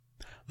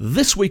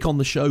This week on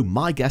the show,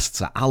 my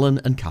guests are Alan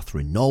and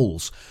Catherine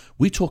Knowles.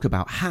 We talk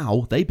about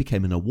how they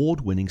became an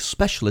award-winning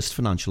specialist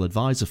financial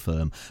advisor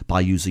firm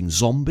by using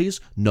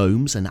zombies,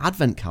 gnomes and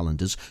advent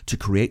calendars to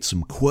create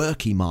some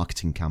quirky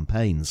marketing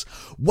campaigns.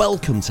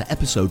 Welcome to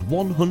episode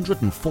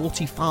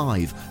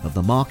 145 of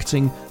the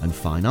Marketing and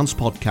Finance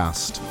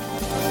Podcast.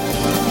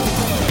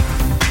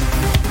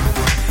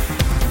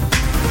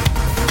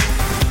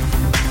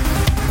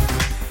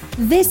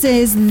 This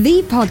is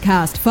the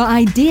podcast for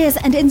ideas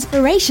and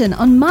inspiration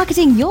on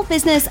marketing your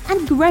business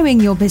and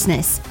growing your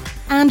business,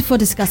 and for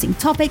discussing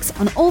topics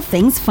on all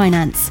things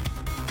finance.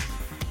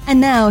 And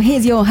now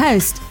here's your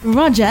host,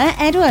 Roger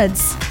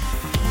Edwards.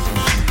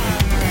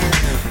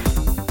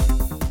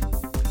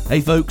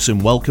 Hey folks,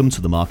 and welcome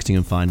to the Marketing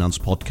and Finance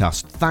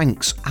Podcast.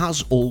 Thanks,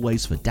 as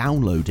always, for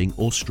downloading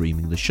or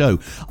streaming the show.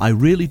 I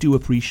really do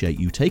appreciate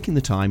you taking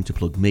the time to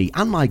plug me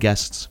and my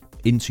guests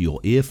into your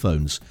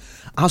earphones.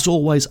 As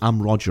always,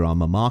 I'm Roger.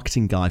 I'm a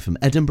marketing guy from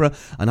Edinburgh,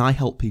 and I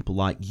help people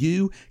like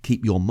you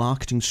keep your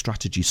marketing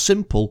strategy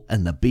simple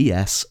and the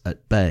BS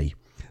at bay.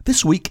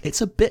 This week,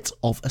 it's a bit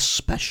of a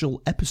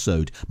special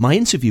episode. My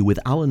interview with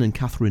Alan and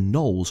Catherine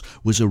Knowles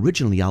was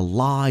originally a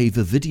live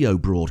video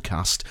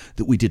broadcast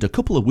that we did a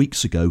couple of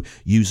weeks ago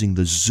using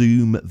the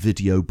Zoom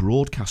video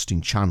broadcasting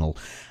channel.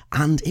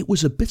 And it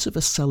was a bit of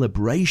a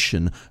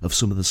celebration of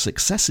some of the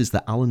successes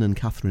that Alan and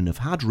Catherine have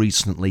had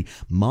recently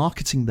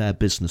marketing their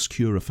business,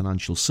 Cura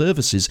Financial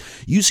Services,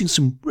 using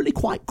some really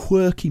quite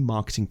quirky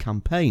marketing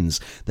campaigns.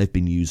 They've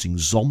been using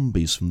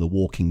zombies from The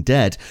Walking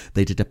Dead.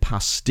 They did a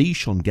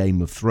pastiche on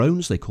Game of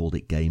Thrones. They called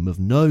it Game of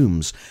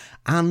Gnomes.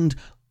 And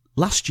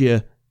last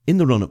year, in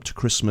the run-up to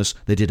Christmas,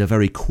 they did a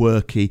very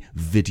quirky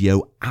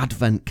video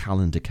advent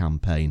calendar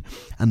campaign.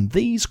 And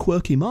these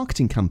quirky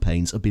marketing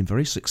campaigns have been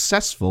very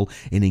successful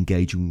in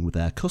engaging with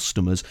their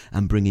customers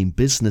and bringing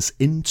business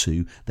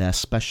into their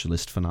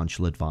specialist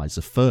financial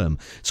advisor firm.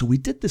 So we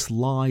did this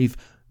live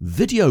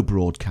video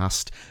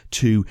broadcast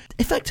to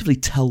effectively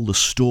tell the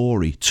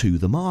story to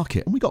the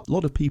market. And we got a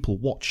lot of people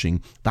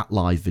watching that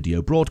live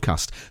video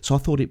broadcast. So I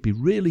thought it'd be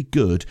really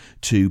good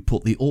to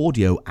put the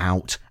audio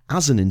out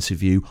as an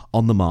interview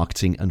on the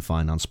Marketing and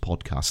Finance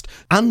Podcast.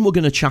 And we're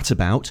going to chat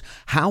about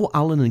how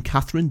Alan and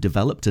Catherine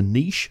developed a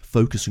niche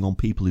focusing on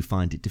people who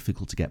find it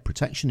difficult to get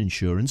protection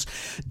insurance,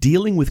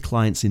 dealing with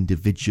clients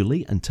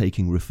individually and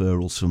taking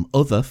referrals from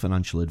other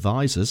financial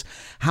advisors,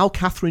 how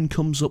Catherine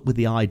comes up with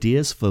the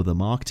ideas for the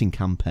marketing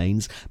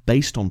campaigns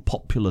based on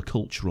popular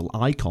cultural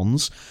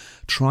icons,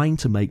 trying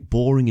to make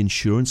boring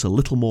insurance a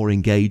little more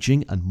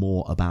engaging and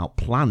more about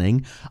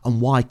planning, and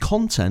why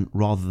content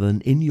rather than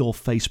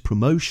in-your-face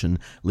promotion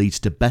leads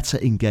to better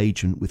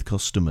engagement with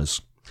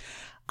customers.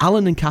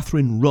 Alan and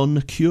Catherine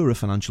run Cura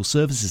Financial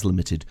Services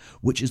Limited,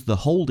 which is the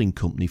holding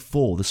company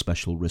for the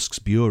Special Risks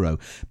Bureau.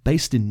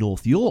 Based in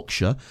North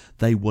Yorkshire,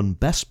 they won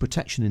Best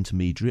Protection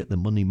Intermediary at the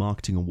Money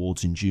Marketing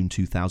Awards in June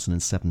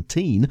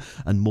 2017,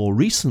 and more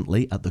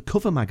recently at the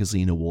Cover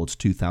Magazine Awards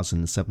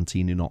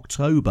 2017 in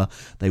October,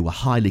 they were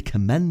highly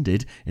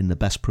commended in the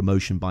Best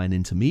Promotion by an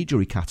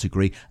Intermediary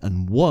category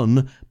and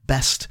won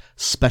Best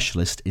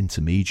Specialist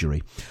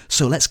Intermediary.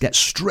 So let's get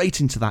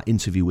straight into that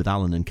interview with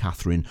Alan and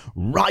Catherine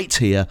right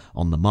here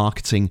on the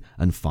Marketing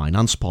and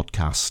Finance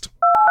Podcast.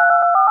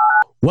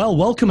 Well,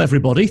 welcome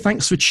everybody.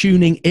 Thanks for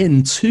tuning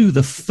in to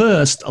the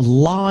first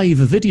live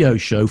video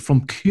show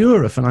from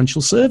Cura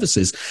Financial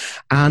Services.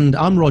 And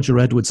I'm Roger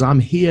Edwards.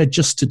 I'm here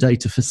just today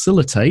to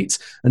facilitate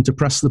and to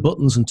press the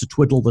buttons and to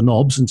twiddle the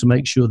knobs and to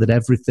make sure that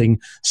everything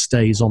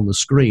stays on the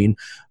screen.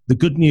 The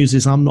good news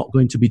is I'm not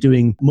going to be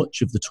doing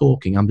much of the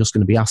talking. I'm just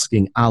going to be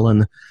asking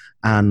Alan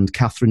and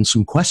Catherine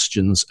some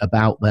questions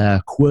about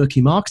their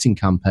quirky marketing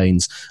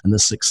campaigns and the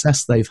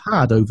success they've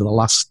had over the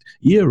last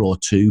year or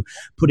two,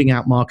 putting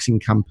out marketing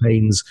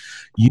campaigns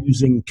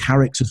using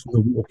characters from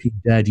The Walking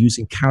Dead,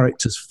 using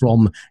characters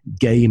from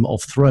Game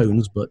of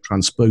Thrones, but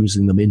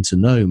transposing them into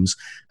gnomes,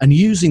 and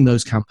using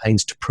those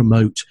campaigns to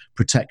promote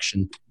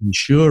protection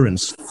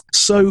insurance.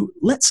 So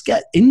let's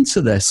get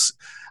into this.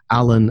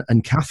 Alan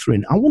and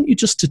Catherine, I want you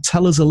just to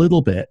tell us a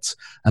little bit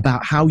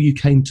about how you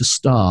came to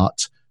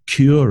start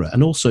Cura,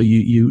 and also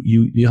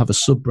you have a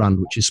sub-brand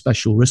which is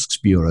Special Risks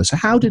Bureau. So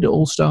how did it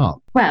all start?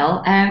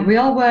 Well, we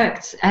all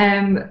worked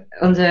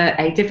under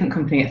a different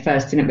company at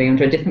first, didn't we,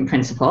 under a different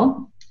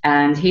principal,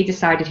 and he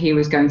decided he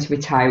was going to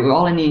retire. We're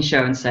all in the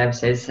insurance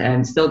services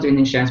and still doing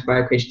the insurance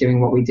brokerage, doing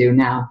what we do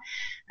now,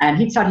 and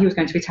he decided he was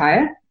going to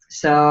retire.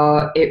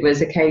 So it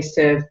was a case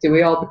of, do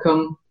we all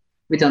become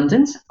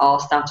redundant or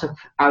start up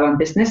our own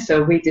business?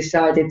 So we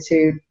decided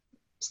to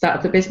start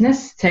up the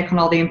business, take on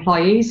all the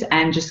employees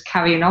and just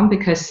carrying on,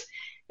 because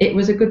it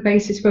was a good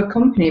basis for a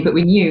company, but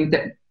we knew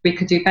that we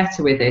could do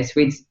better with it.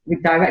 We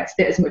directed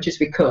it as much as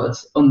we could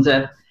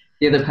under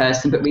the other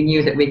person, but we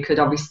knew that we could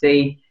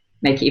obviously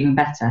make it even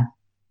better.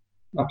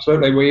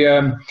 Absolutely.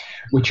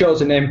 We chose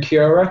the name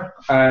Cura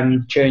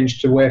and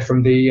changed away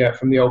from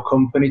the old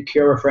company.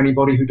 Cura, for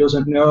anybody who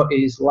doesn't know,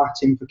 is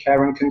Latin for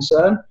care and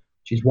concern,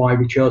 which is why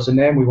we chose the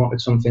name. We wanted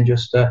something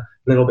just a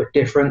little bit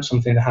different,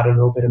 something that had a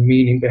little bit of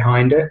meaning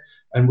behind it,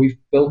 and we've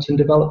built and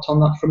developed on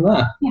that from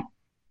there. Yeah.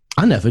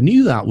 I never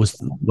knew that was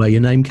where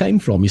your name came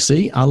from. You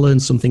see, I learn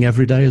something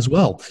every day as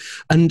well.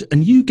 And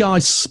you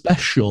guys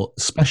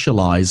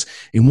specialize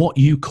in what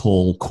you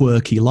call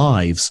quirky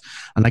lives.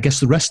 And I guess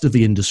the rest of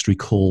the industry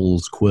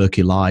calls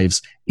quirky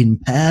lives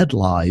impaired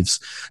lives.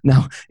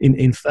 Now,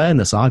 in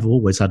fairness, I've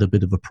always had a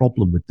bit of a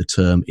problem with the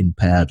term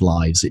impaired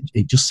lives.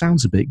 It just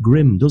sounds a bit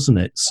grim, doesn't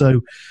it?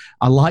 So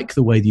I like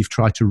the way that you've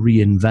tried to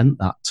reinvent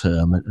that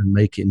term and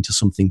make it into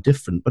something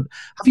different. But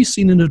have you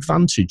seen an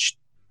advantage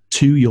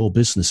to your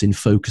business in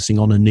focusing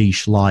on a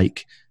niche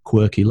like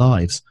quirky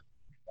lives?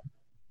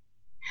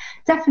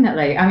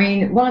 Definitely. I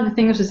mean, one of the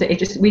things was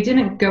that we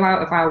didn't go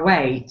out of our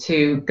way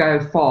to go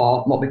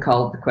for what we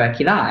call the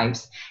quirky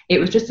lives. It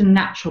was just a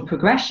natural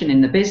progression in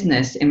the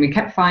business, and we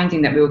kept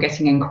finding that we were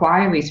getting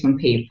inquiries from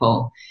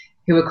people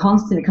who were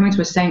constantly coming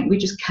to us saying, we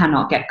just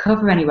cannot get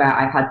cover anywhere.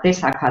 I've had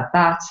this, I've had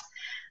that.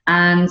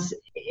 And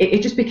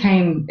it just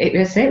became, it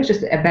was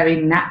just a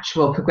very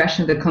natural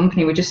progression of the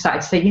company. We just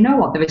started to say, you know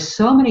what, there are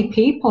so many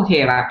people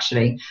here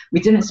actually. We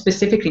didn't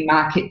specifically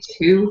market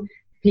to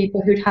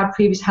people who'd had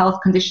previous health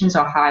conditions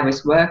or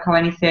high-risk work or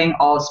anything,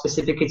 or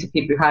specifically to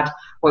people who had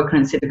what we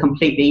consider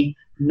completely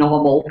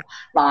normal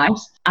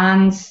lives.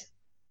 And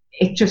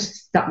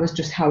that was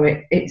just how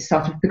it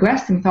sort of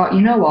progressed. And we thought,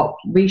 you know what,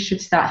 we should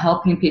start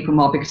helping people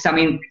more, because I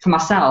mean, for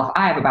myself,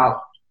 I have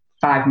about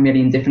 5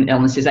 million different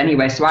illnesses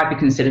anyway, so I'd be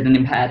considered an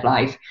impaired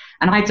life.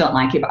 And I don't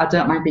like it, but I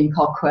don't mind being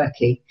called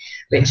quirky,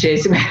 which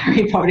is where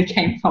we probably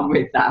came from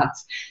with that.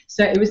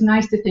 So it was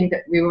nice to think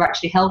that we were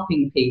actually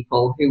helping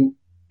people who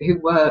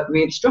were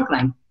really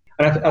struggling.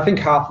 And I think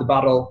half the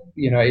battle,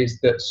 is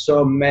that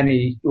so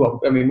many,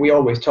 we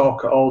always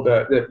talk at all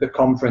the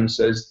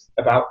conferences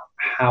about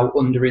how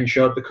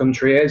underinsured the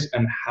country is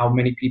and how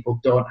many people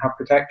don't have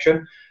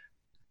protection.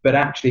 But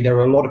actually, there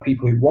are a lot of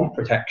people who want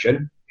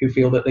protection who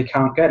feel that they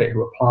can't get it,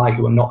 who apply,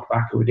 who are knocked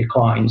back, who are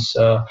declined.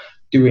 So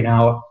doing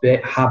our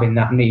bit, having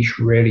that niche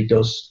really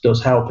does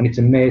help. And it's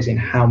amazing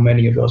how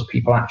many of those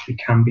people actually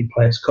can be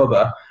placed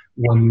cover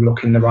when you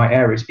look in the right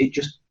areas.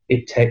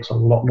 It takes a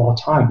lot more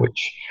time,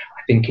 which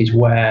I think is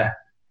where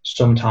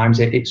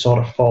sometimes it sort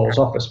of falls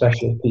off,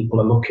 especially if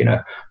people are looking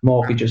at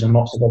mortgages and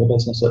lots of other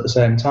business at the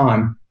same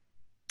time.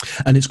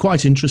 And it's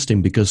quite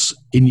interesting because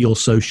in your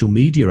social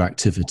media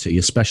activity,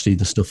 especially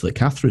the stuff that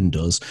Catherine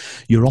does,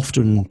 you're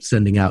often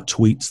sending out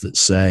tweets that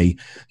say,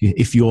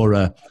 if you're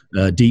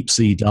a deep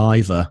sea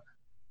diver,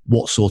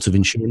 what sort of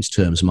insurance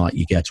terms might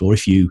you get? Or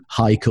if you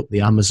hike up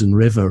the Amazon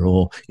River,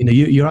 or,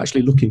 you're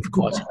actually looking for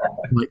quite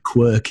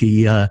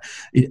quirky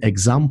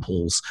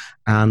examples.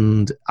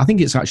 And I think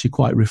it's actually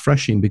quite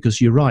refreshing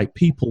because you're right.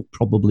 People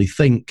probably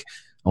think,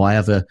 I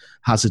have a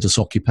hazardous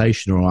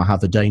occupation or I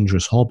have a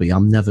dangerous hobby,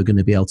 I'm never going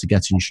to be able to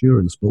get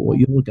insurance. But what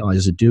your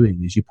guys are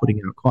doing is you're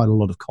putting out quite a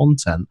lot of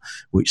content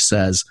which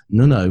says,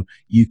 no,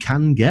 you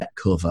can get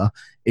cover.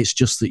 It's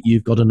just that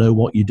you've got to know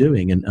what you're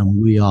doing. And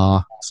we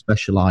are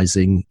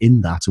specialising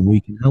in that and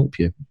we can help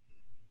you.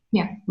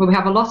 Yeah, well, we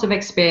have a lot of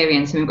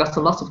experience and we've got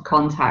a lot of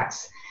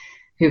contacts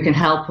who can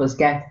help us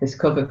get this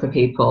cover for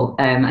people.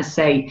 I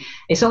say,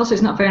 it's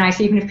not very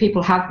nice, even if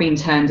people have been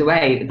turned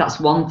away. That's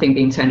one thing,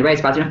 being turned away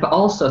is bad enough, but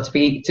also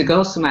to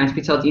go somewhere and to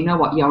be told, you know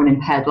what, you're an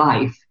impaired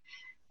life.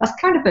 That's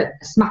kind of a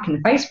smack in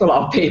the face for a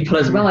lot of people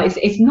as well.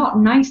 It's not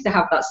nice to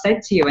have that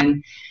said to you.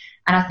 And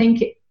I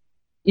think,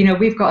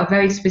 we've got a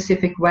very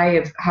specific way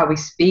of how we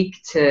speak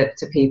to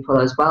people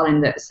as well,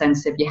 in the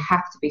sense of you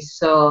have to be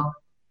so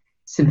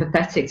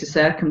sympathetic to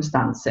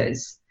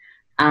circumstances.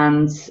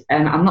 And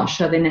I'm not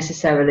sure they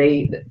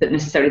necessarily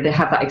they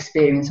have that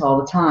experience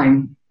all the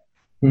time.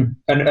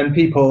 And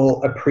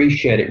people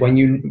appreciate it when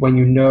you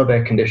know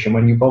their condition,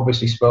 when you've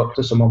obviously spoke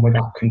to someone with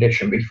that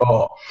condition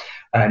before,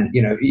 and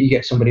you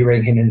get somebody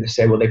ringing and they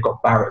say, well, they've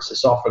got Barrett's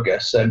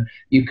esophagus, and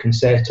you can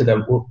say to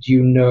them, well, do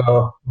you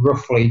know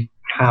roughly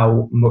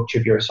how much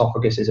of your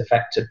esophagus is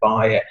affected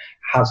by it?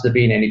 Has there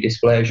been any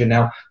dysplasia?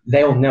 Now,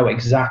 they'll know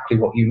exactly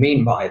what you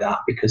mean by that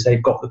because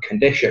they've got the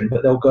condition,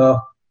 but they'll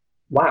go,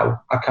 wow,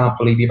 I can't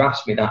believe you've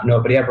asked me that.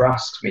 Nobody ever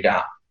asks me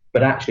that.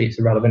 But actually, it's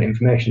the relevant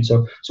information.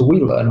 So we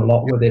learn a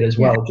lot with it as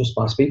well, just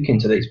by speaking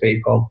to these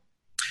people.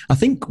 I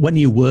think when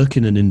you work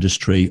in an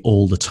industry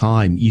all the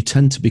time, you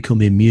tend to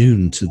become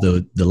immune to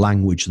the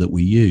language that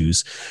we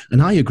use. And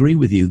I agree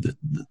with you that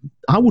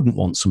I wouldn't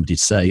want somebody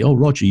to say, oh,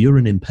 Roger, you're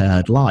an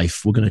impaired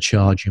life, we're going to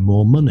charge you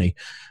more money.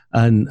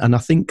 And I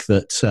think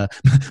that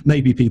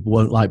maybe people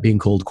won't like being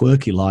called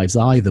quirky lives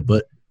either,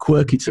 but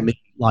quirky to me,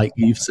 like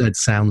you've said,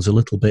 sounds a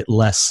little bit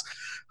less,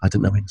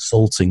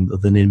 insulting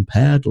than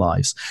impaired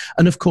lives.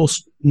 And of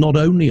course, not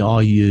only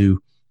are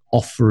you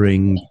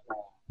offering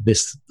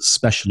this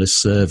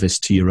specialist service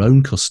to your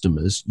own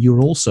customers, you're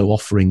also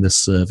offering this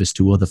service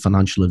to other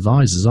financial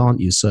advisors,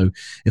 aren't you? So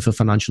if a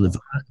financial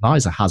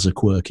advisor has a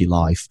quirky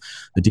life,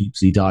 a deep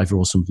sea diver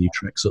or somebody who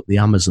treks up the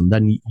Amazon,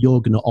 then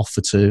you're going to offer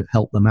to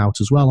help them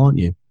out as well, aren't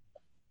you?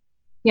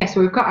 Yeah,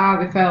 so we've got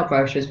our referral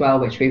brochure as well,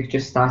 which we've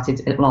just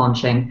started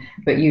launching,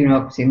 but you know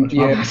obviously much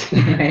more about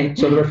it.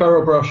 So the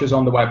referral brochure is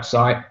on the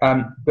website,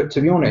 but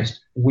to be honest,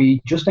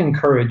 we just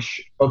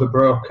encourage other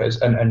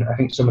brokers, and I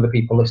think some of the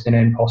people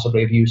listening in possibly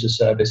have used the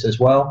service as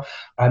well,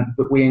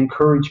 but we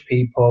encourage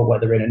people,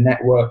 whether in a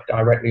network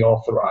directly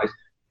authorised,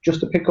 just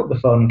to pick up the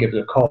phone and give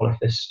us a call if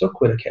they're stuck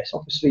with a case.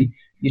 Obviously,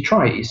 you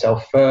try it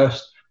yourself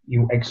first.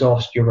 You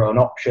exhaust your own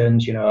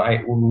options. You know,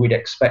 we'd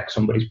expect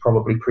somebody's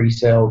probably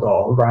pre-saled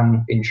or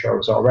ran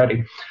insurers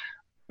already.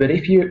 But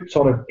if you're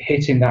sort of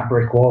hitting that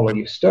brick wall and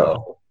you're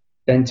stuck,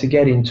 then to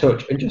get in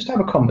touch and just have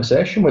a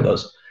conversation with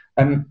us.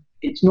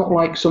 It's not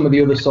like some of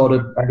the other sort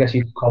of, I guess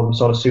you'd call them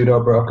sort of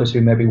pseudo brokers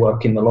who maybe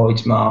work in the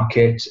Lloyd's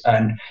market,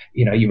 and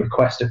you know, you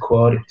request a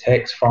quote, it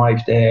takes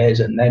 5 days,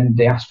 and then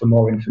they ask for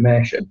more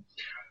information.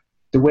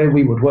 The way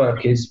we would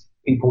work is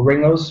people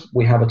ring us,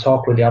 we have a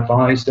talk with the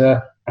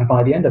advisor, and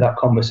by the end of that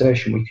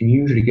conversation, we can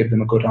usually give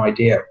them a good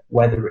idea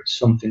whether it's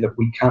something that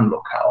we can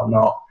look at or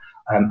not.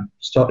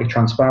 It's totally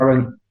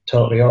transparent,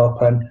 totally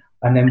open,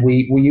 and then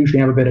we usually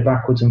have a bit of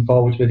backwards and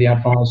forwards with the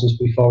advisors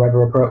before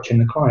ever approaching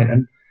the client.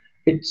 And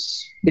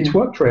it's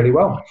worked really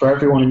well for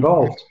everyone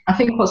involved. I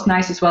think what's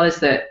nice as well is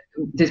that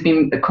there's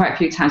been quite a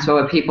few times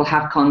where people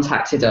have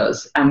contacted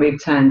us and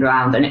we've turned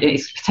around, and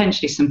it's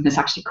potentially something that's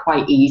actually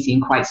quite easy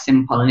and quite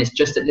simple, and it's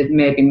just that they've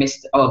maybe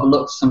missed or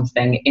overlooked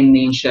something in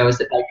the insurers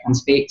that they can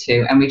speak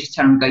to, and we just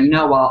tell them, go, you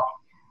know what,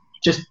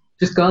 just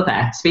go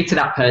there, speak to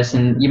that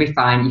person, you'll be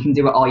fine, you can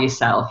do it all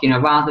yourself, you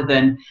know, rather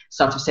than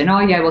sort of saying,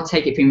 oh yeah, we'll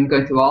take it from you and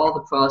go through all the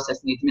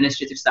process and the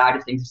administrative side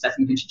of things of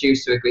setting up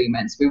introducer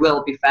agreements. We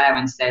will be fair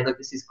and say, look,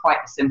 this is quite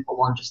a simple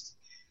one, just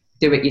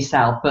do it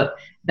yourself. But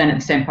then at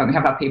the same point, we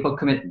have our people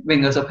come and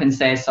ring us up and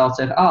say sort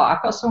of, oh,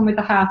 I've got someone with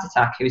a heart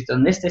attack who's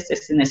done this,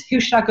 and this. Who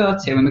should I go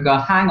to? And we go,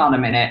 hang on a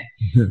minute.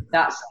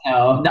 That's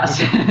a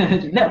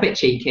little bit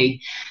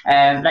cheeky.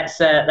 Let's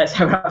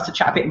have to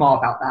chat a bit more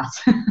about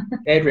that.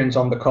 Adrian's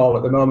on the call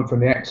at the moment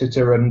from the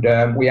Exeter,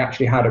 and we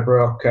actually had a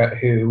broker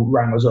who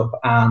rang us up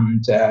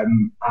and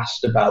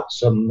asked about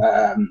some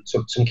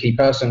key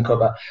person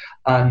cover,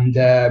 and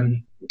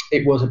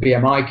it was a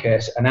BMI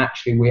case, and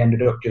actually we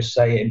ended up just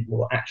saying,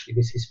 well, actually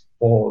this is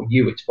for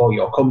you, it's for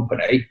your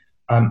company.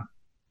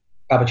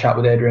 Have a chat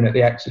with Adrian at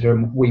the Exeter,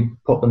 and we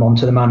put them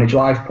onto the Managed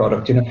Life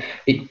product. You know,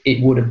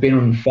 it would have been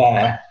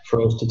unfair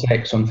for us to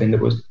take something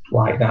that was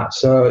like that.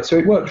 So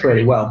it works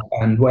really well,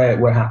 and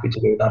we're happy to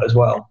do that as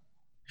well.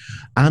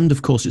 And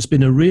of course, it's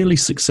been a really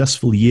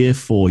successful year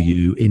for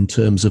you in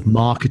terms of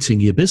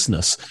marketing your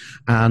business.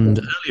 And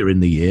earlier in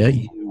the year,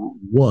 you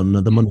won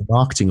the Money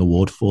Marketing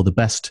Award for the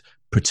best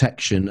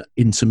protection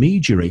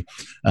intermediary.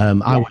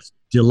 I was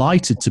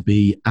delighted to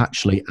be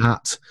actually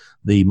at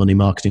the Money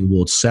Marketing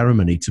Awards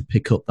ceremony to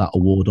pick up that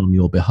award on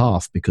your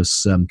behalf,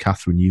 because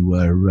Catherine, you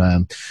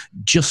were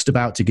just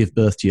about to give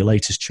birth to your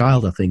latest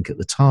child, I think, at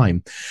the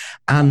time.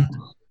 And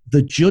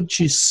the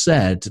judges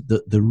said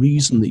that the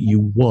reason that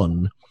you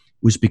won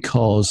was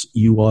because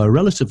you are a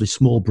relatively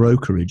small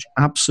brokerage,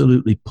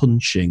 absolutely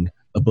punching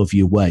above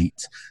your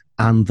weight,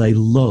 and they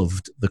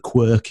loved the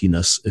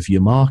quirkiness of your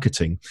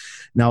marketing.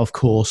 Now, of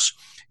course,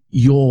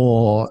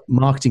 your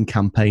marketing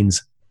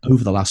campaigns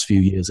over the last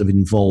few years have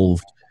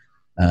involved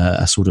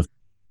a sort of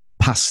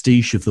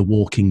pastiche of The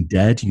Walking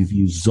Dead. You've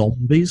used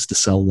zombies to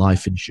sell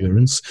life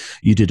insurance.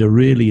 You did a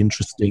really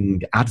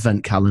interesting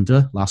advent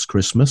calendar last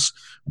Christmas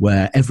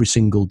where every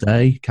single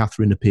day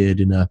Catherine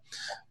appeared in a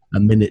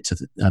minute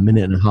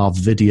and a half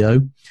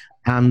video.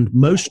 And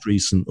most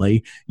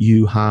recently,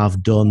 you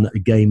have done a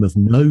Game of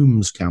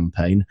Gnomes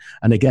campaign.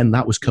 And again,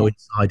 that was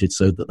coincided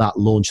so that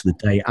launched the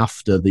day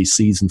after the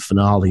season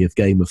finale of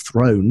Game of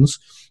Thrones,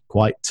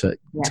 quite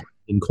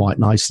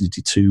nicely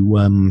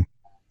to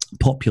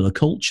popular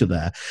culture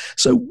there.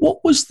 So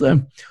what was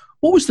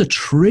the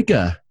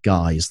trigger,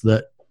 guys,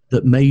 that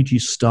made you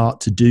start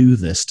to do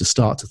this, to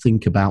start to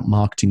think about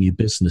marketing your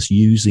business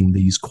using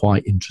these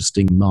quite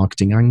interesting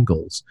marketing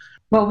angles?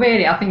 Well,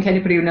 really, I think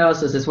anybody who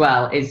knows us as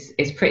well is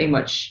pretty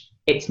much,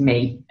 it's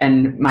me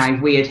and my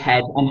weird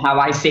head and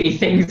how I see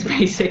things,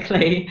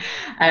 basically.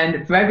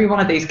 And for every one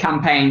of these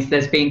campaigns,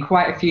 there's been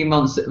quite a few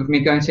months of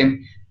me going to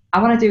him,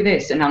 I want to do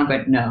this, and I'm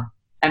going, no.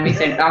 And me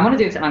saying, I want to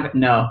do this, and I'm going,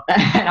 no.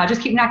 And I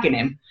just keep nagging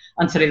him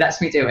until he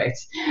lets me do it.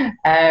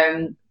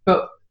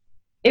 But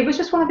it was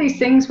just one of these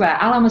things where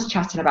Alan was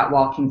chatting about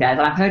Walking Dead,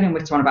 and I've heard him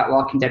witter on about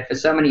Walking Dead for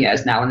so many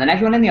years now, and then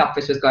everyone in the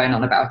office was going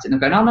on about it and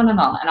going on and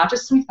on. And I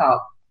just suddenly thought,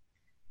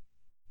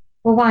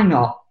 well, why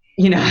not?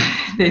 You know,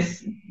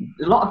 there's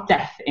a lot of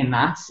death in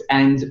that,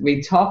 and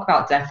we talk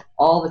about death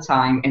all the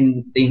time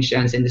in the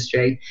insurance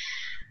industry,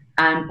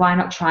 and why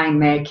not try and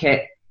make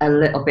it a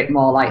little bit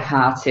more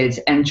lighthearted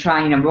and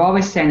try, you know, we're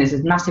always saying there's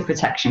a massive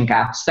protection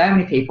gap, so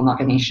many people not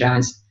getting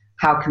insurance,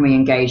 how can we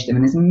engage them?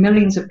 And there's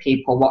millions of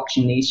people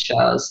watching these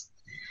shows,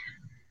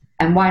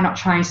 and why not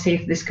try and see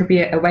if this could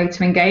be a way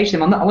to engage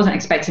them? I wasn't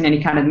expecting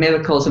any kind of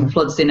miracles and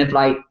floods in of,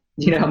 like,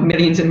 you know,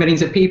 millions and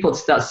millions of people to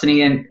start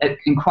sitting and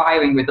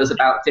inquiring with us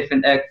about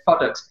different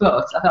products.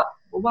 But I thought,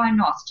 well, why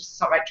not? Just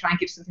sort of like try and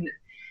give something that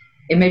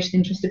it may just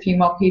interest a few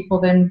more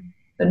people than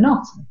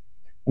not.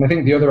 And I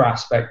think the other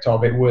aspect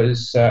of it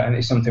was, and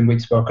it's something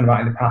we'd spoken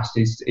about in the past,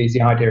 is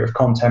the idea of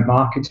content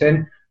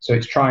marketing. So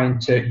it's trying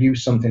to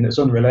use something that's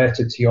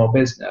unrelated to your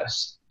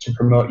business to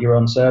promote your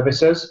own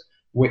services,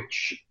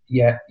 which,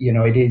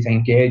 it is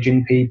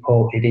engaging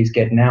people, it is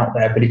getting out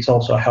there, but it's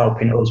also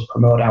helping us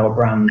promote our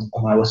brand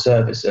and our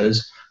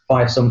services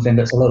by something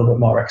that's a little bit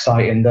more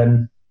exciting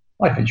than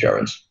life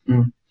insurance.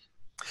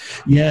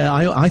 Yeah,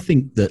 I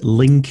think that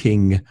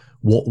linking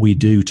what we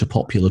do to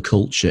popular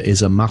culture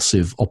is a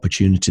massive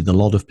opportunity that a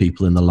lot of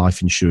people in the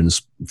life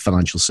insurance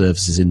financial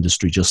services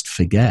industry just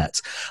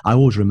forget. I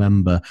always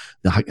remember,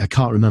 I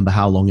can't remember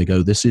how long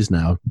ago this is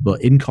now,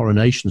 but in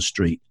Coronation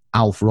Street,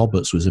 Alf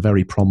Roberts was a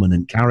very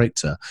prominent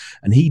character,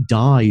 and he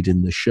died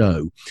in the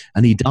show,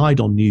 and he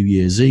died on New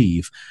Year's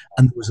Eve,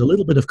 and there was a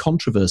little bit of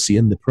controversy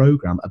in the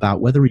program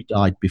about whether he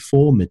died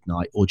before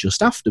midnight or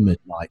just after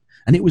midnight.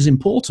 And it was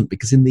important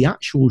because in the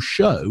actual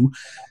show,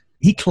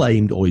 he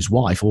claimed, or his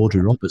wife,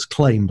 Audrey Roberts,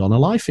 claimed on a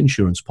life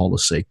insurance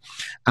policy.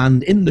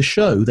 And in the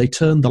show, they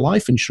turned the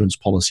life insurance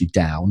policy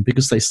down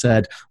because they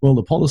said, well,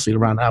 the policy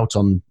ran out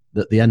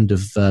at the end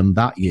of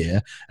that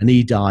year, and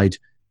he died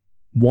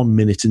 1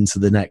 minute into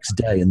the next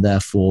day, and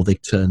therefore they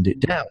turned it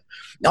down.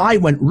 Now, I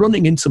went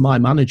running into my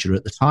manager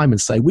at the time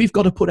and say, we've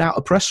got to put out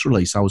a press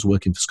release. I was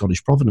working for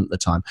Scottish Provident at the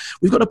time.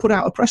 We've got to put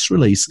out a press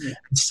release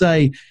and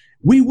say,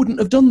 we wouldn't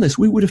have done this.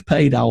 We would have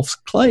paid Alf's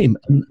claim.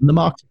 And the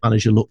marketing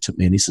manager looked at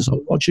me and he says,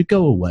 oh, Roger,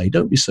 go away.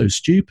 Don't be so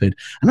stupid.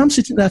 And I'm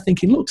sitting there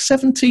thinking, look,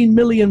 17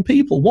 million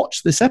people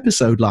watched this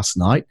episode last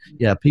night.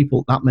 Yeah,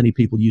 that many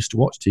people used to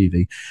watch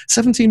TV.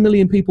 17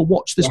 million people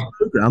watched this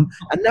program.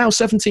 And now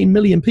 17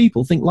 million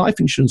people think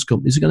life insurance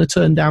companies are going to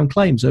turn down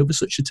claims over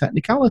such a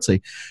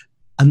technicality.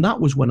 And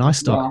that was when I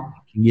started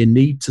thinking, you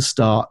need to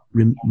start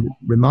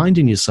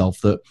reminding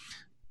yourself that,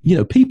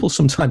 people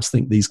sometimes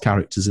think these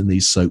characters in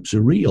these soaps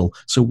are real.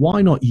 So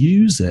why not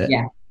use it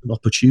as an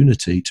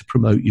opportunity to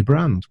promote your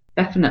brand?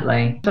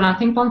 Definitely. And I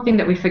think one thing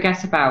that we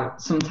forget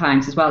about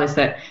sometimes as well is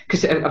that,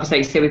 because obviously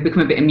you say we've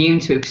become a bit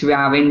immune to it because we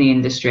are in the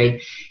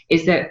industry,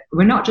 is that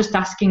we're not just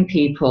asking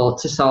people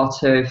to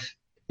sort of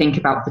think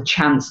about the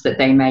chance that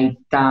they may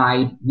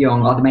die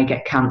young or they may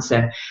get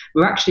cancer.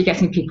 We're actually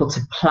getting people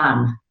to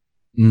plan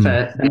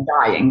for them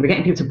dying. We're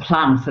getting people to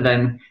plan for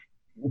them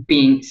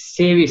being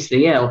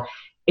seriously ill.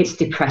 It's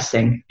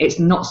depressing. It's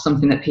not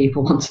something that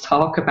people want to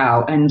talk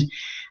about. And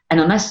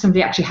unless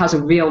somebody actually has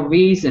a real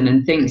reason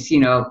and thinks,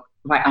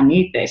 right, I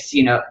need this,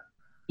 you're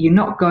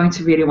not going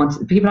to really want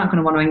to, people aren't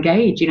going to want to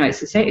engage.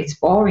 It's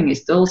boring,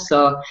 it's dull.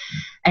 So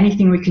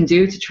anything we can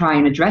do to try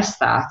and address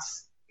that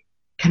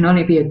can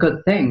only be a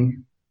good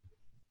thing.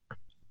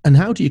 And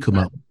how do you come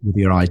up with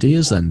your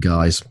ideas then,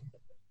 guys?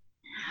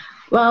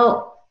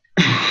 Well,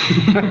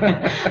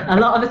 a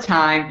lot of the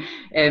time,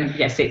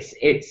 yes,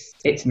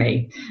 it's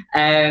me.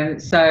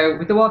 So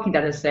with The Walking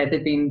Dead, as I said,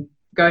 they've been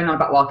going on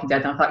about Walking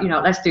Dead, and I thought,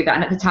 let's do that.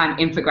 And at the time,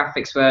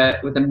 infographics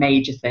were the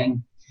major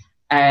thing.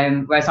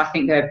 Whereas I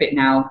think they're a bit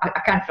now, I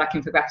kind of feel like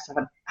infographics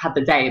have had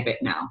the day a bit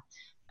now.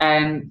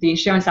 The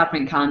insurance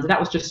advent calendar, that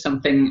was just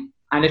something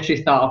I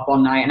literally thought of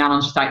one night, and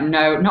Alan's just like,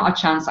 no, not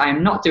a chance. I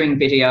am not doing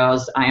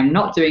videos. I am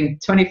not doing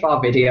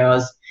 24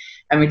 videos.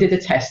 And we did a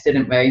test,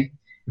 didn't we?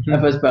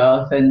 Of us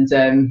both, and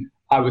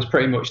I was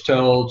pretty much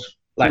told,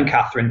 let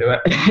Catherine do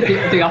it.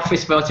 the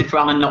office voted for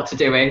Alan not to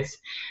do it.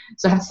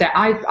 So I have to say,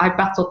 I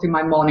battled through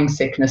my morning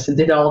sickness and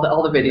did all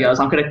the videos.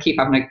 I'm going to keep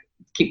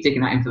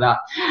digging that into that,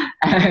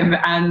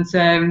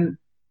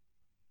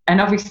 and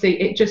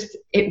obviously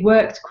it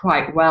worked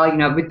quite well.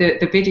 With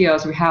the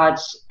videos we had,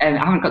 and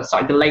I haven't got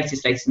started the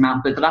latest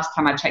amount, but the last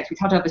time I checked, we'd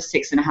had over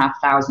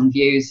 6,500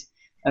 views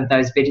of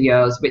those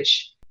videos,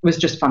 which was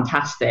just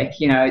fantastic.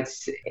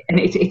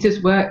 It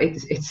does work.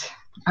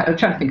 I'm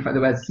trying to think about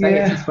the words.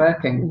 It's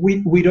working.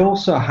 We'd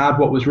also had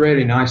what was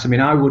really nice. I mean,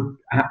 I would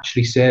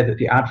actually say that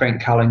the Advent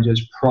calendar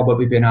has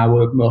probably been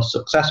our most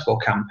successful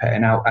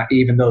campaign,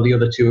 even though the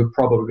other two have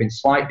probably been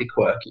slightly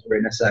quirkier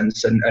in a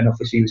sense, and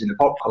obviously using the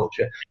pop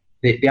culture.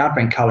 The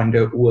Advent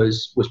calendar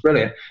was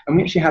brilliant. And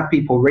we actually had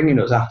people ringing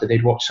us after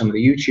they'd watched some of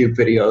the YouTube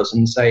videos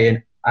and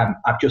saying,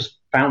 I've just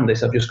found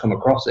this, I've just come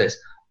across this.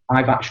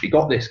 I've actually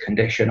got this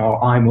condition,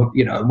 or and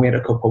we had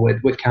a couple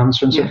with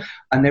cancer and stuff,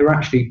 and they were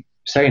actually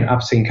saying,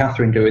 I've seen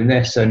Catherine doing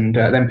this, and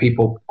then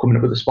people coming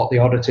up with the Spot the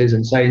Oddities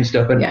and saying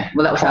stuff. And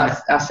well, that was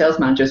our sales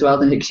manager as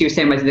well. She was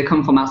saying, where did they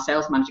come from? Our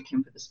sales manager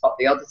came for the Spot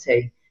the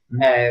Oddity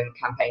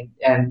campaign.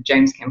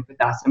 James came up with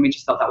that, and we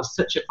just thought that was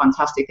such a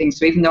fantastic thing.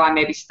 So even though I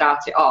maybe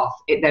start it off,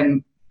 it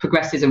then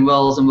progresses and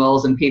rolls,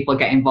 and people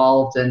get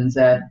involved, and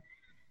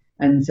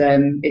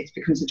it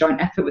becomes a joint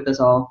effort with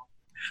us all.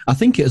 I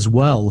think as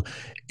well,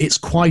 it's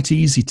quite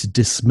easy to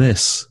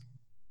dismiss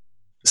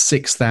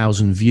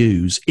 6,000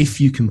 views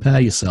if you compare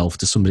yourself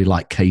to somebody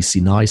like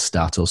Casey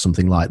Neistat or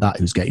something like that,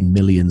 who's getting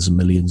millions and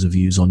millions of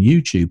views on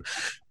YouTube.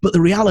 But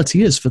the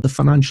reality is, for the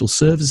financial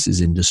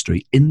services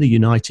industry in the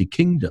United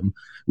Kingdom,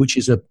 which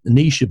is a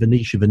niche of a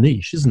niche of a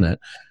niche, isn't it?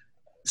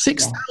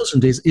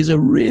 6,000 is a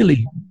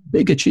really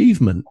big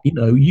achievement.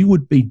 You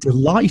would be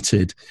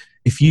delighted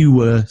if you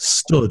were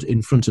stood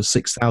in front of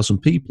 6,000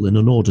 people in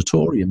an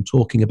auditorium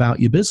talking about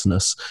your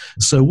business.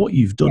 So what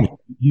you've done,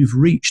 you've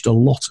reached a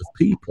lot of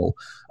people,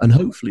 and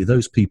hopefully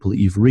those people that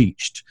you've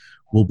reached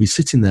will be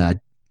sitting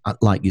there,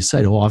 like you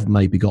said, I've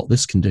maybe got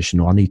this condition,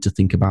 or I need to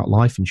think about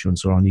life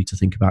insurance, or I need to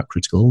think about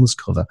critical illness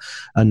cover.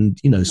 And,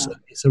 so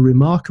it's a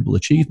remarkable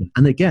achievement.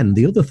 And again,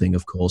 the other thing,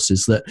 of course,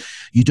 is that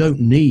you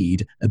don't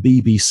need a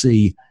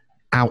BBC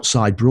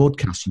outside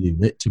broadcast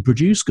unit to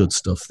produce good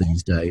stuff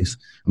these days.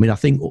 I mean, I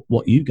think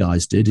what you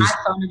guys did is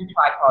iPhone and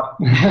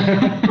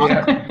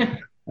tripod.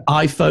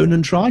 iPhone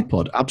and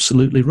tripod,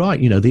 absolutely right.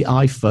 The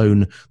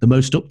iPhone, the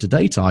most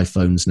up-to-date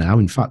iPhones now,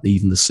 in fact,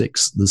 even the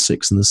 6 and the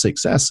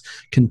 6S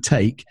can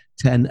take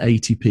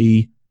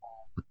 1080p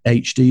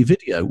HD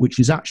video, which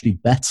is actually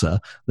better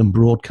than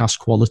broadcast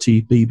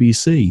quality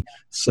BBC.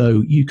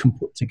 So you can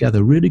put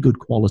together really good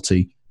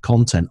quality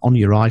content on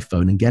your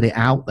iPhone and get it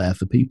out there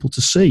for people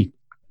to see.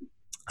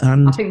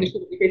 And I think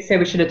we did say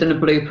we should have done a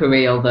blooper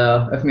reel,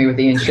 though, of me with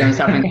the insurance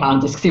admin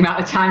calendar, because the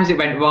amount of times it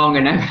went wrong,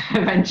 and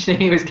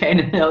eventually it was getting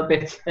a little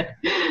bit,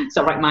 sort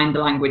of like mind the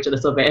language a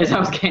little bit, as I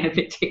was getting a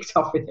bit ticked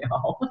off with it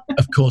all.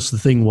 Of course, the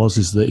thing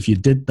is that if you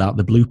did that,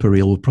 the blooper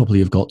reel would probably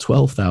have got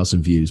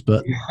 12,000 views.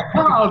 But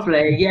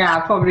probably,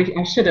 yeah,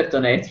 I should have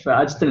done it, but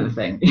I just didn't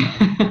think.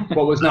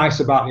 What was nice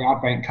about the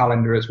advent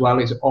calendar as well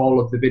is all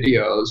of the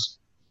videos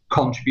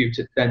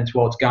contributed then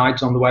towards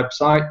guides on the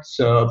website,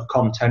 so the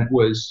content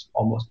was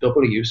almost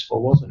doubly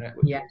useful, wasn't it?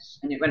 Yes,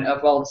 and it went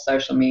over all the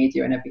social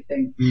media and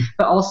everything.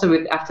 But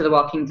also after The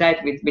Walking Dead,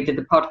 we did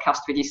the podcast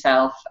with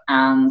yourself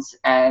and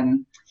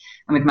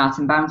with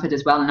Martin Bamford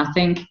as well. And I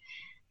think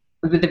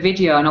with the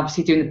video and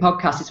obviously doing the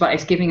podcast,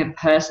 it's giving a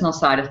personal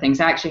side of things.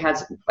 I actually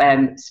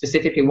had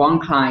specifically one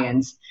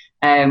client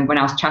when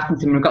I was chatting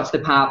to him, we got to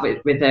the part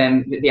with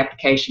the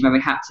application where we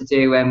had to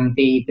do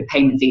the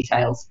payment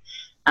details.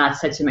 And I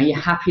said to him, are you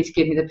happy to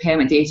give me the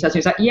payment details? And he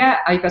was like, yeah,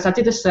 because I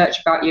did a search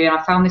about you and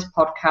I found this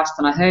podcast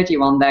and I heard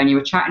you on there and you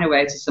were chatting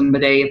away to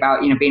somebody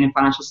about, being in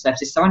financial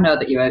services. So I know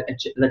that you're a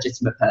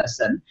legitimate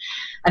person.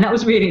 And that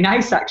was really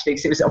nice, actually,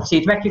 because it was obviously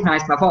he'd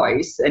recognised my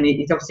voice and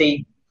he'd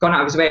obviously gone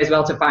out of his way as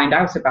well to find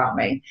out about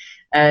me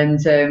and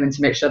to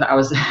make sure that I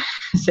was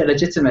still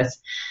legitimate.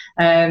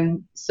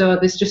 So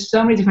there's just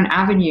so many different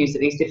avenues that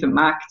these different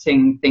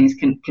marketing things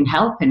can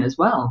help in as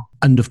well.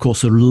 And of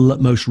course, the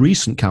most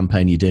recent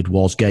campaign you did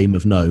was Game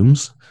of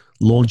Gnomes,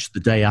 launched the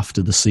day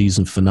after the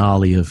season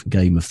finale of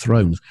Game of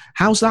Thrones.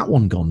 How's that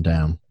one gone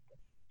down?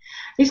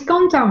 It's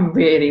gone down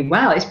really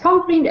well. It's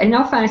probably, in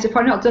all fairness, it's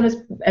probably not done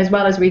as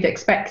well as we'd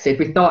expected.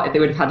 We thought they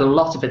would have had a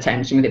lot of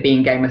attention with it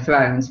being Game of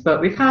Thrones,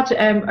 but we've had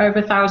over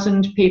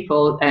 1,000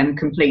 people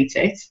complete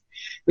it.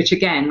 Which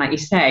again, like you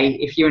say,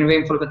 if you're in a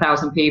room full of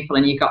 1,000 people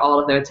and you got all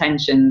of their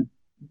attention,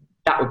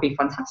 that would be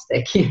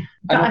fantastic.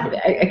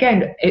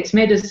 Again, it's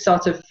made us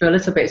sort of, for a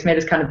little bit, it's made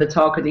us kind of the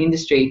talk of the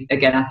industry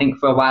again, I think,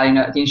 for a while.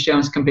 The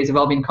insurance companies have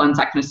all been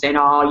contacting us saying,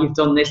 oh, you've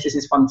done this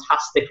is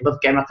fantastic, I love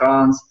Game of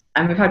Thrones.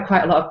 And we've had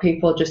quite a lot of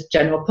people, just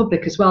general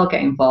public as well,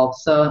 get involved.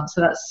 So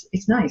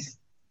it's nice.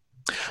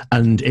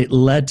 And it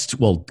led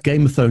to,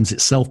 Game of Thrones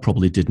itself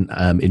probably didn't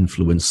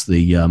influence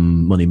the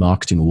Money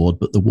Marketing Award,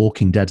 but The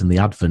Walking Dead and the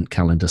Advent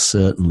Calendar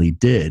certainly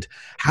did.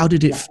 How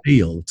did it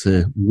feel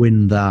to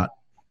win that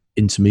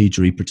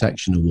Intermediary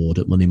Protection Award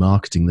at Money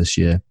Marketing this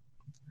year?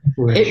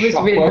 It was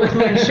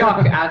really in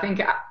shock. I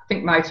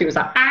think my two was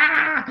like,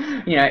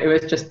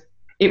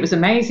 it was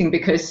amazing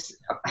because,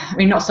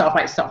 not sort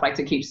of like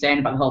to keep saying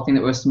about the whole thing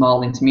that we're a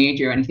small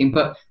intermediary or anything,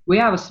 but we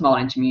are a small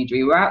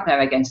intermediary. We're out there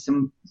against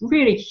some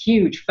really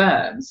huge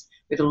firms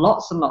with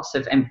lots and lots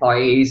of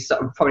employees,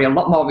 probably a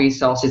lot more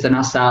resources than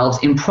ourselves,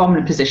 in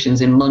prominent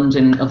positions in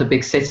London and other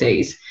big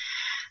cities.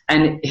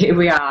 And here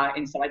we are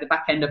inside the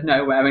back end of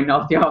nowhere in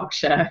North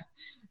Yorkshire,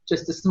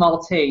 just a small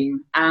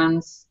team.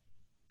 And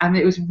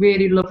it was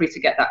really lovely to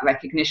get that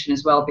recognition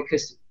as well,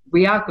 because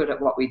we are good at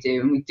what we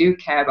do and we do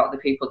care about the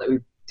people that we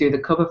do the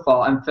cover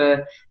for, and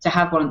to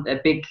have one of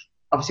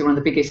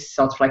the biggest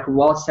sort of like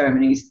award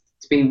ceremonies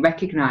to be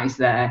recognised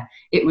there,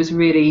 it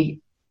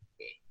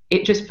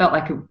just felt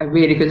like a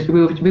really good,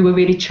 we were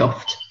really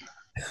chuffed.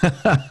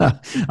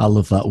 I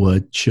love that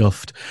word,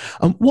 chuffed.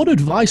 What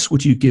advice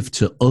would you give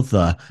to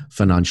other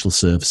financial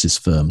services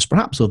firms,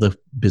 perhaps other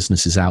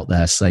businesses out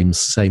there,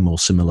 same or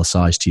similar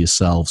size to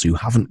yourselves, who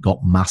haven't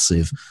got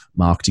massive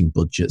marketing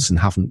budgets and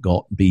haven't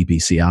got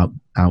BBC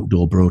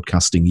outdoor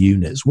broadcasting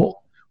units? What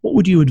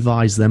would you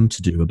advise them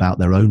to do about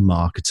their own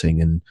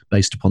marketing, and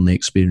based upon the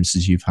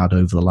experiences you've had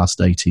over the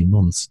last 18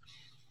 months?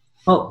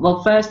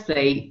 Well,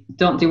 firstly,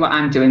 don't do what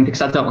I'm doing,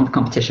 because I don't want the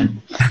competition.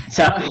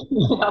 So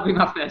that'll be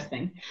my first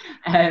thing.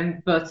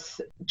 But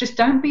just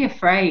don't be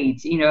afraid.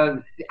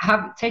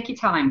 Take your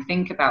time,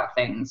 think about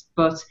things.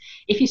 But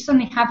if you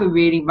suddenly have a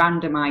really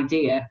random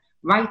idea,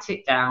 write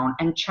it down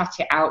and chat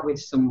it out with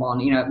someone,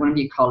 one of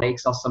your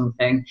colleagues or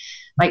something.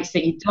 Like you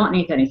say, you don't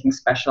need anything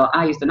special.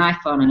 I used an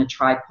iPhone and a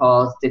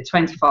tripod, did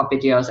 24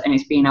 videos, and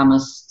it's been our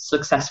most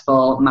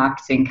successful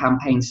marketing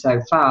campaign so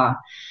far.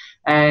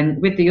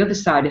 With the other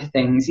side of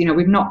things,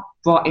 we've not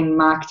brought in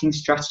marketing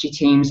strategy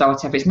teams or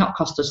whatever. It's not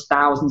cost us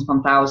thousands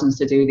upon thousands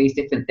to do these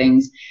different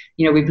things.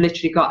 We've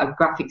literally got a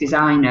graphic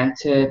designer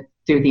to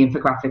do the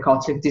infographic or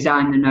to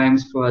design the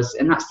gnomes for us,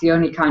 and that's the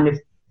only kind of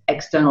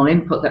external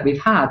input that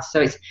we've had.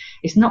 So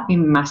it's not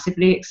been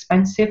massively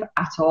expensive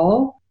at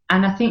all.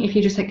 And I think if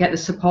you just get the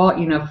support,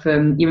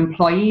 from your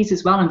employees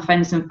as well and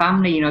friends and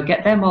family,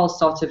 get them all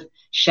sort of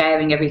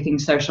sharing everything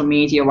social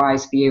media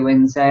wise for you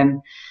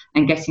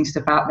and getting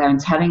stuff out there and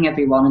telling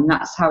everyone, and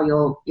that's how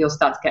you'll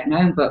start to get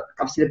known. But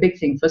obviously the big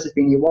thing for us has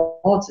been the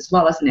awards as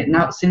well, hasn't it?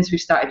 Now, since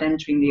we've started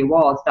entering the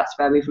awards, that's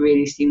where we've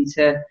really seemed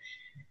to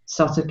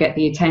sort of get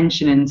the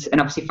attention, and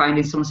obviously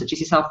finding someone such as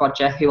yourself,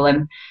 Roger,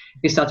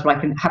 who's sort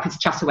of happy to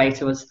chat away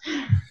to us.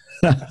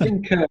 I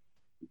think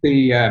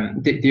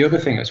the other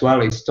thing as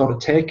well is sort of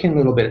taking a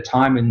little bit of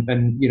time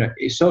and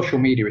social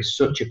media is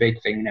such a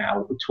big thing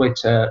now.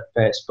 Twitter,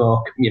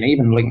 Facebook,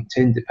 even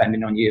LinkedIn,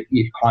 depending on your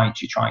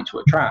clients you're trying to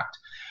attract.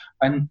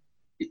 And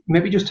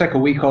maybe just take a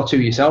week or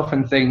two yourself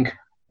and think,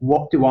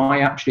 what do I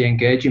actually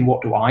engage in?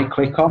 What do I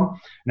click on?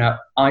 Now,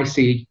 I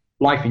see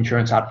life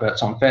insurance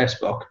adverts on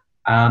Facebook,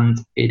 and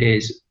it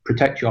is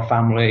protect your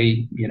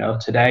family,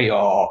 today,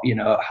 or,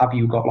 have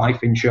you got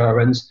life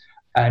insurance?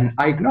 And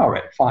I ignore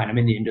it. Fine, I'm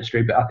in the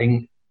industry, but I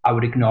think I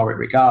would ignore it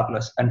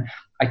regardless. And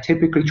I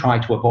typically try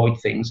to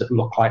avoid things that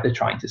look like they're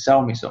trying to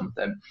sell me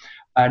something.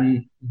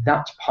 And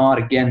that's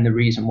again, the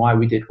reason why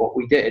we did what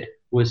we did,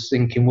 was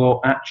thinking, well,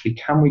 actually,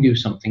 can we do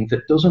something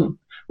that doesn't,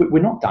 we're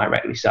not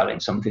directly selling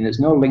something. There's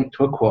no link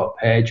to a quote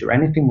page or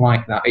anything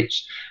like that.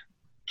 It's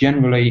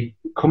generally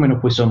coming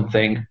up with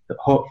something that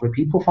hopefully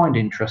people find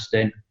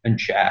interesting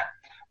and share.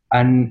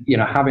 And,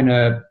 having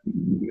a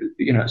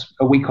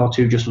week or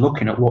two just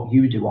looking at what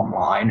you do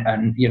online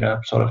and,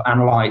 sort of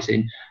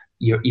analysing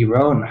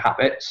your own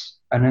habits,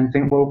 and then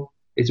think, well,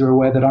 is there a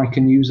way that I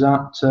can use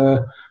that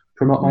to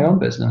promote my own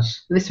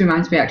business? This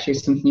reminds me actually of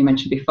something you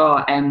mentioned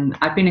before.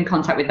 I've been in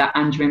contact with that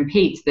Andrew and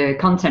Pete, the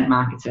content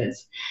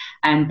marketers,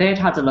 and they'd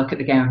had a look at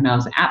the Game of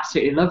Gnomes,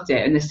 absolutely loved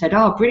it, and they said,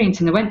 oh, brilliant,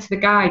 and they went to the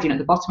guide, at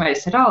the bottom where it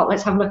said, oh,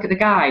 let's have a look at the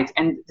guide,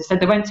 and they said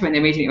they went to it and they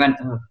immediately went,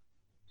 oh,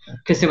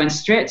 because they went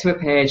straight to a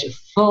page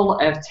full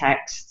of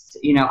texts,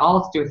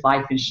 all to do with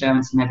life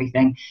insurance and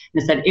everything,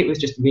 and they said it was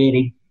just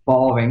really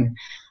boring.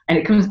 And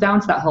it comes down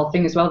to that whole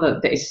thing as well,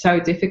 that it's so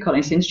difficult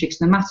in this industry,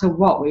 because no matter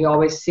what, we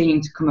always seem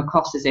to come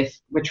across as if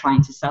we're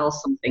trying to sell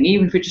something.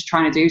 Even if we're just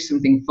trying to do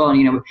something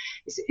fun,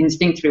 it's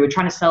instinctively, we're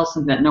trying to sell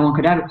something that no one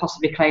could ever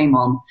possibly claim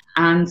on.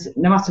 And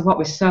no matter what,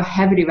 we're so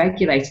heavily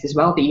regulated as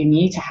well that you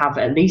need to have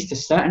at least a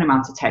certain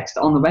amount of text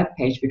on the web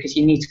page, because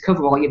you need to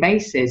cover all your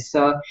bases.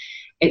 So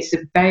it's a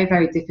very,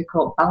 very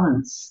difficult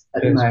balance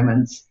at the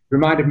moment.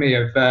 Reminded me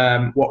of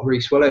what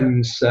Rhys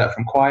Williams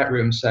from Quiet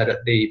Room said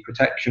at the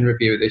protection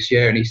review this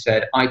year, and he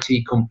said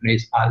IT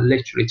companies are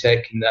literally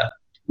taking the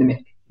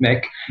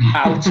mick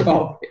out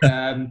of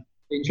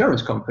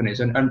insurance companies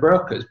and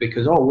brokers,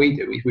 because all we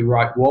do is we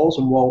write walls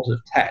and walls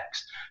of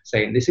text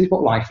saying this is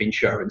what life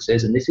insurance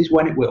is and this is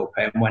when it will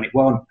pay and when it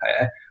won't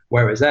pay,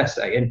 whereas they're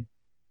saying,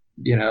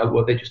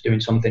 well, they're just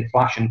doing something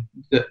flash and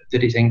that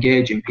is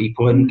engaging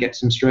people and gets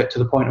them straight to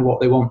the point of what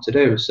they want to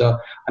do. So,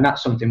 and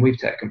that's something we've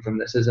taken from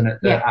this, isn't it?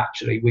 That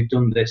actually we've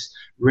done this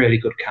really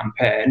good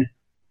campaign,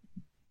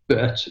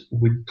 but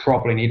we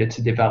probably needed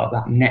to develop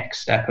that next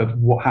step of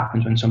what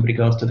happens when somebody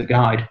goes to the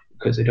guide,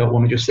 because they don't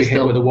want to just be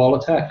hit with a wall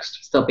of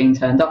text. Still being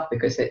turned off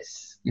because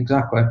it's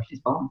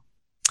bomb.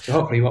 So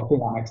hopefully you won't do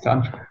that next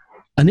time.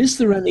 And is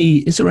there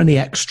any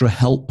extra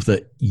help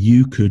that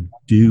you could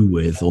do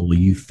with, or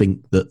you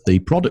think that the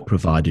product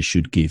provider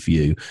should give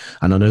you?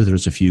 And I know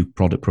there's a few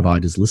product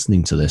providers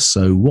listening to this.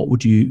 So what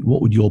would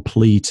your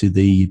plea to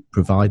the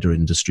provider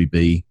industry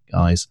be,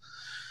 guys?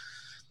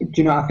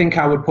 I think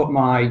I would put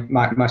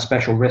my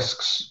special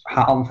risks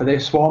hat on for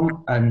this one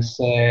and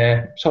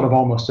say, sort of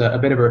almost a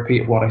bit of a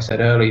repeat of what I said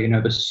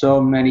earlier. There's so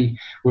many,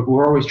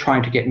 we're always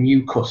trying to get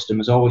new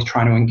customers, always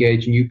trying to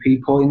engage new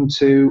people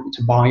into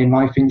buying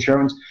life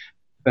insurance.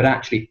 But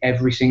actually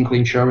every single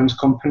insurance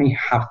company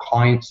have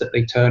clients that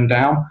they turn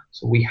down.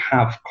 So we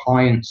have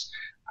clients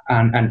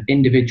and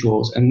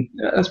individuals, and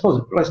I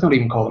suppose let's not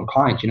even call them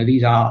clients.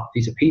 These are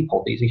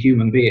people, these are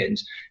human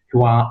beings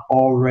who are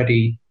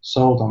already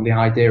sold on the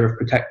idea of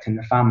protecting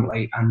the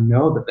family and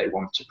know that they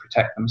want to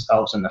protect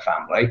themselves and the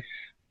family,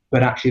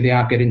 but actually they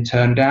are getting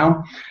turned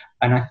down.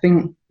 And I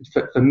think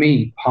for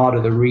me, part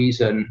of the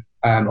reason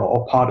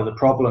or part of the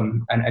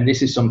problem, and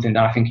this is something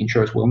that I think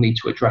insurers will need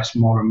to address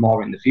more and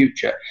more in the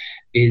future,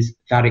 is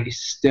that it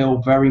is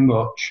still very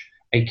much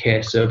a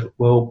case of,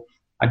 well,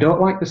 I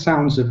don't like the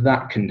sounds of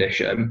that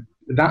condition.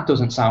 That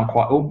doesn't sound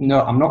quite, oh,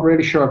 no, I'm not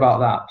really sure about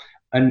that.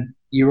 And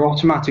you're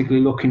automatically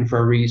looking for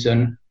a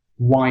reason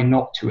why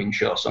not to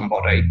insure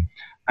somebody.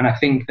 And I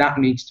think that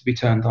needs to be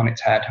turned on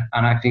its head.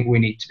 And I think we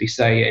need to be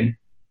saying,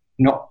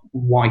 not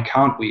why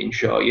can't we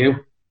insure you,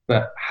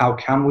 but how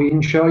can we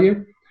insure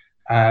you?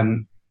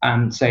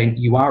 And saying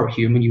you are a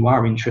human, you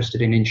are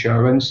interested in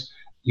insurance,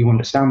 you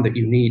understand that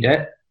you need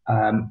it.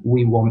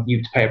 We want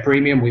you to pay a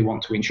premium, we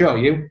want to insure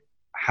you.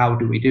 how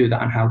do we do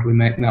that and how do we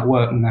make that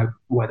work? And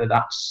whether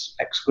that's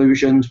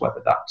exclusions,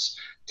 whether that's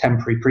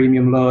temporary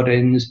premium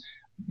loadings,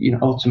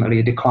 ultimately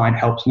a decline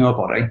helps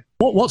nobody.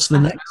 What's the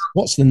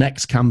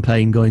next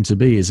campaign going to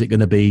be? Is it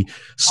going to be?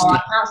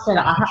 I can't say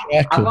that. I have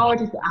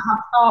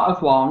thought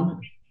of one,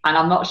 and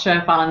I'm not sure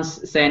if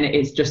Alan's saying it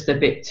is just a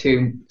bit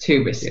too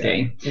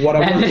risky. Yeah. What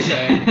I would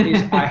say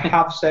is I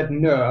have said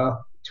no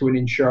to an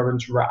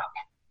insurance wrap.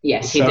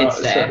 Yes, he did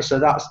say. So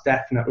that's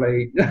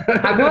definitely.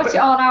 I wrote it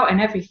all out and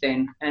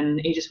everything,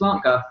 and he just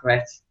won't go for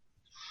it.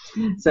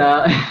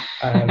 So.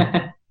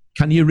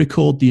 Can you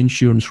record the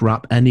insurance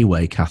wrap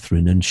anyway,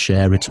 Catherine, and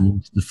share it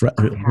amongst your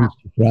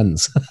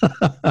friends?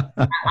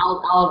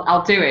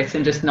 I'll do it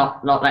and just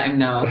not let him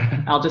know.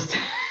 I'll just.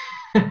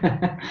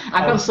 I've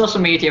got a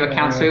social media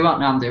account, so he won't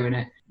know I'm doing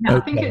it. No,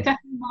 okay. I think it's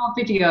definitely more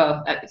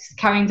video,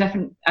 carrying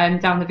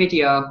down the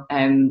video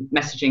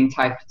messaging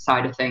type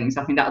side of things.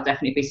 I think that'll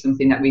definitely be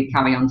something that we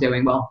carry on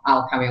doing. Well,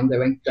 I'll carry on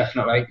doing.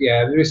 Definitely,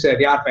 yeah. As we say,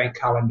 the Advent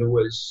calendar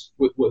was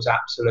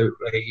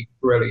absolutely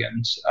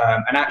brilliant.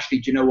 And actually,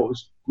 do you know what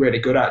was really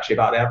good actually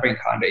about the Advent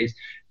calendar is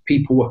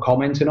people were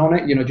commenting on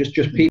it,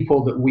 just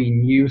people that we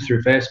knew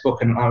through Facebook,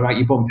 and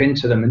you bump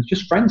into them, and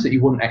just friends that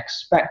you wouldn't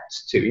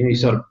expect to.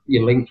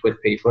 You're linked with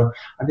people,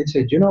 and they'd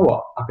say, do you know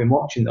what? I've been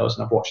watching those,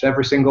 and I've watched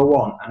every single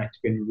one, and it's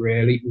been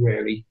really,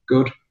 really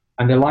good.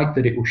 And they liked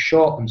that it was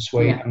short and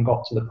sweet and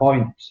got to the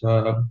point.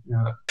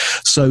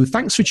 So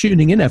thanks for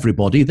tuning in,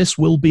 everybody. This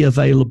will be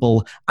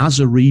available as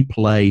a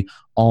replay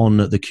on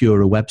the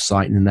Cura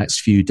website in the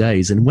next few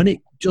days. And when it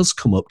does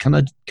come up, can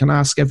I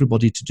ask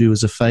everybody to do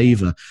us a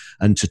favour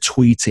and to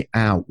tweet it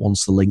out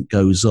once the link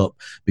goes up?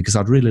 Because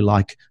I'd really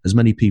like as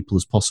many people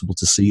as possible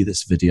to see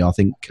this video. I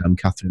think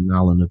Catherine and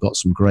Alan have got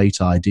some great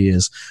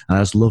ideas, and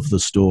I just love the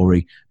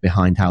story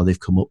behind how they've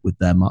come up with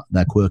their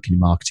quirky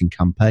marketing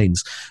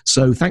campaigns.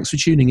 So thanks for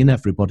tuning in,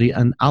 everybody.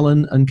 And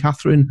Alan and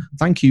Catherine,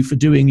 thank you for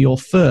doing your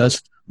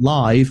first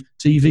live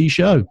TV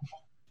show.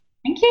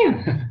 Thank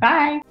you.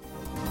 Bye.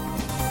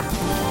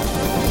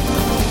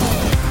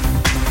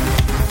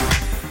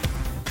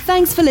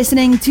 Thanks for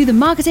listening to the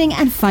Marketing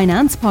and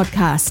Finance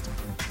Podcast.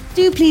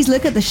 Do please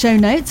look at the show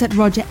notes at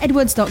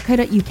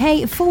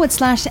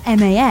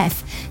rogeredwards.co.uk/MAF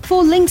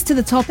for links to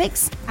the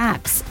topics,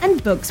 apps,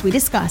 and books we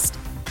discussed.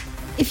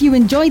 If you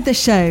enjoyed the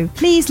show,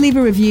 please leave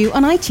a review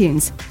on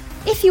iTunes.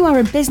 If you are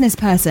a business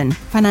person,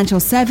 financial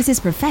services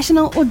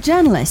professional, or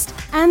journalist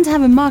and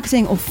have a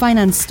marketing or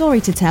finance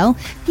story to tell,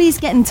 please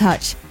get in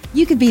touch.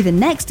 You could be the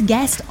next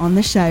guest on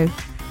the show.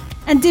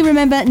 And do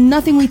remember,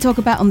 nothing we talk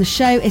about on the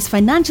show is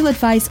financial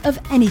advice of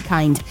any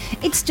kind.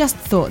 It's just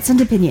thoughts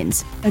and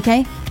opinions,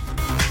 okay?